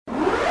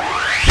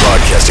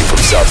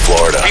South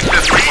Florida. Keep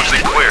this frequency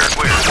clear.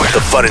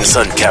 The fun and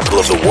sun capital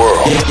of the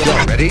world.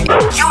 Ready?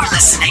 You're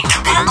listening to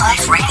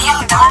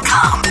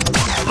PetLifeRadio.com.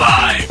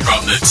 Live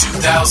from the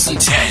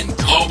 2010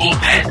 Global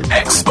Pet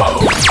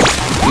Expo.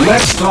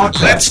 Let's talk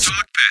pets.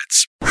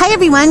 Hi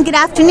everyone, good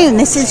afternoon.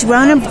 This is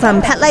Rona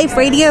from Pet Life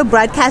Radio,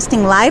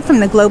 broadcasting live from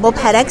the Global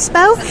Pet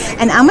Expo,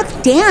 and I'm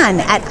with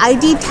Dan at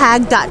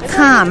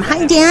idtag.com.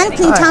 Hi Dan,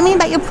 can you tell me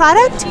about your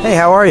product? Hey,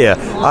 how are you?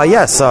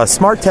 Yes,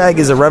 Smart Tag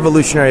is a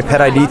revolutionary pet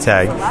ID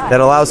tag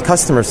that allows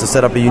customers to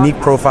set up a unique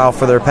profile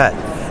for their pet.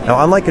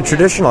 Now, unlike a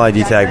traditional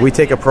ID tag, we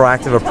take a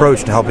proactive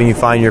approach to helping you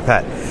find your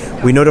pet.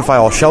 We notify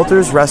all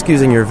shelters,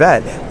 rescues, and your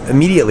vet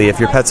immediately if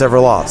your pet's ever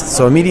lost.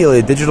 So immediately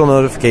a digital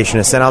notification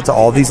is sent out to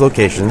all these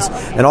locations,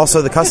 and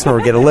also the customer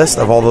will get a list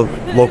of all the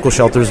local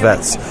shelters'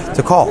 vets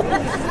to call.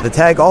 The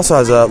tag also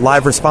has a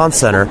live response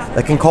center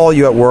that can call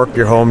you at work,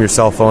 your home, your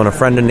cell phone, a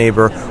friend, a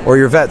neighbor, or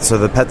your vet, so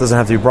the pet doesn't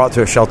have to be brought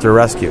to a shelter or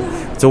rescue.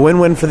 It's a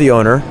win-win for the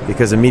owner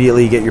because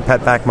immediately you get your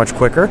pet back much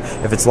quicker.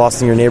 If it's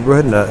lost in your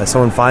neighborhood and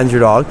someone finds your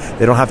dog,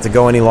 they don't have to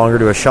go any longer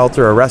to a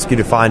shelter or rescue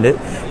to find it.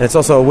 And it's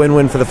also a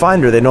win-win for the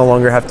finder. They no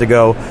longer have to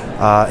go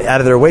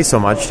out of their way so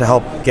much to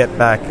help get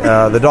back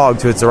the dog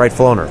to its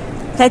rightful owner.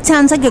 That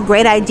sounds like a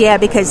great idea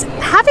because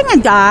having a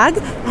dog,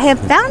 I have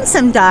found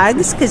some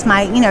dogs because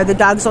the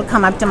dogs will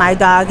come up to my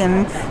dog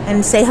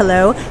and say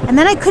hello. And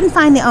then I couldn't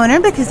find the owner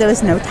because there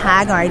was no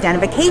tag or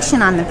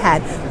identification on the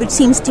pet, which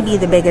seems to be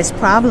the biggest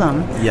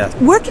problem. Yes.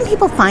 Where can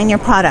people find your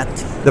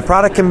product? The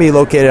product can be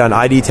located on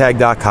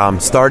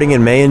idtag.com. Starting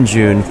in May and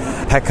June,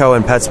 Petco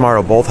and PetSmart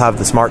will both have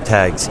the smart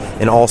tags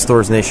in all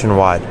stores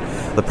nationwide.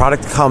 The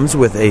product comes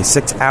with a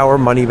 6-hour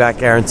money-back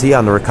guarantee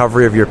on the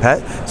recovery of your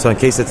pet, so in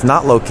case it's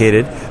not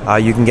located,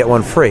 you can get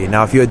one free.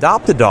 Now, if you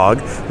adopt a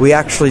dog, we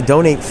actually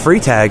donate free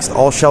tags to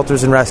all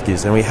shelters and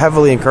rescues, and we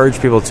heavily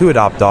encourage people to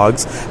adopt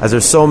dogs, as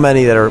there's so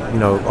many that are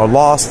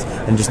lost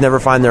and just never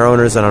find their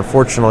owners, and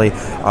unfortunately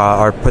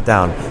are put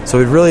down. So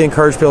we'd really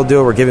encourage people to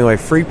do it. We're giving away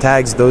free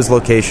tags at those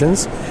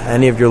locations.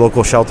 Any of your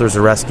local shelters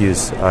or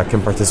rescues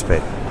can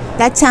participate.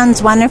 That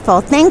sounds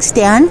wonderful. Thanks,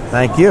 Dan.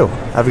 Thank you.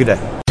 Have a good day.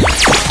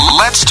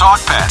 Let's talk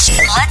pets.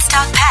 Let's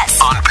talk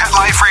pets On Pet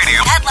Life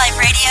Radio.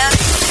 PetLifeRadio.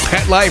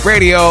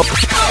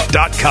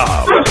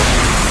 PetLifeRadio.com.